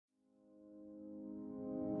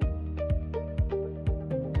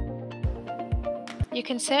You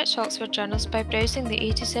can search Oxford journals by browsing the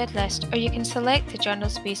A to Z list, or you can select the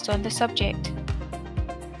journals based on the subject.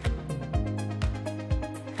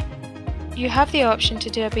 You have the option to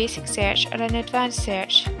do a basic search or an advanced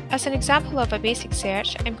search. As an example of a basic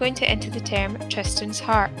search, I'm going to enter the term Tristan's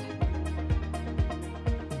harp.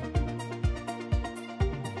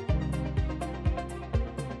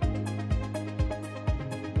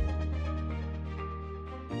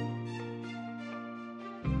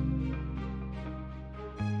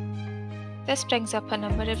 This brings up a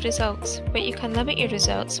number of results, but you can limit your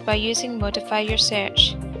results by using Modify Your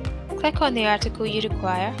Search. Click on the article you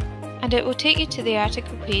require, and it will take you to the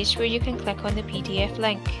article page where you can click on the PDF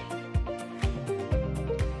link.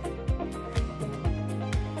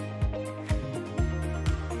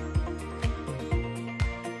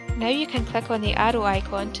 Now you can click on the arrow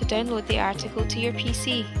icon to download the article to your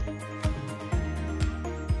PC.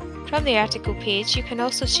 From the article page, you can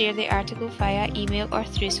also share the article via email or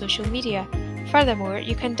through social media. Furthermore,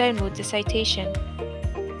 you can download the citation.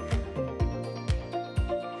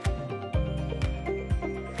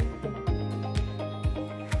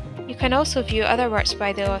 You can also view other works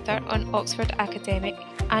by the author on Oxford Academic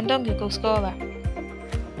and on Google Scholar.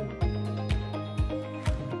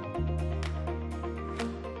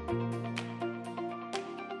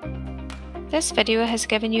 This video has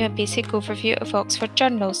given you a basic overview of Oxford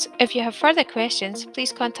journals. If you have further questions,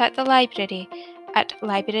 please contact the library at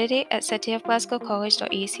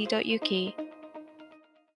library@cityofglasgowcollege.ac.uk.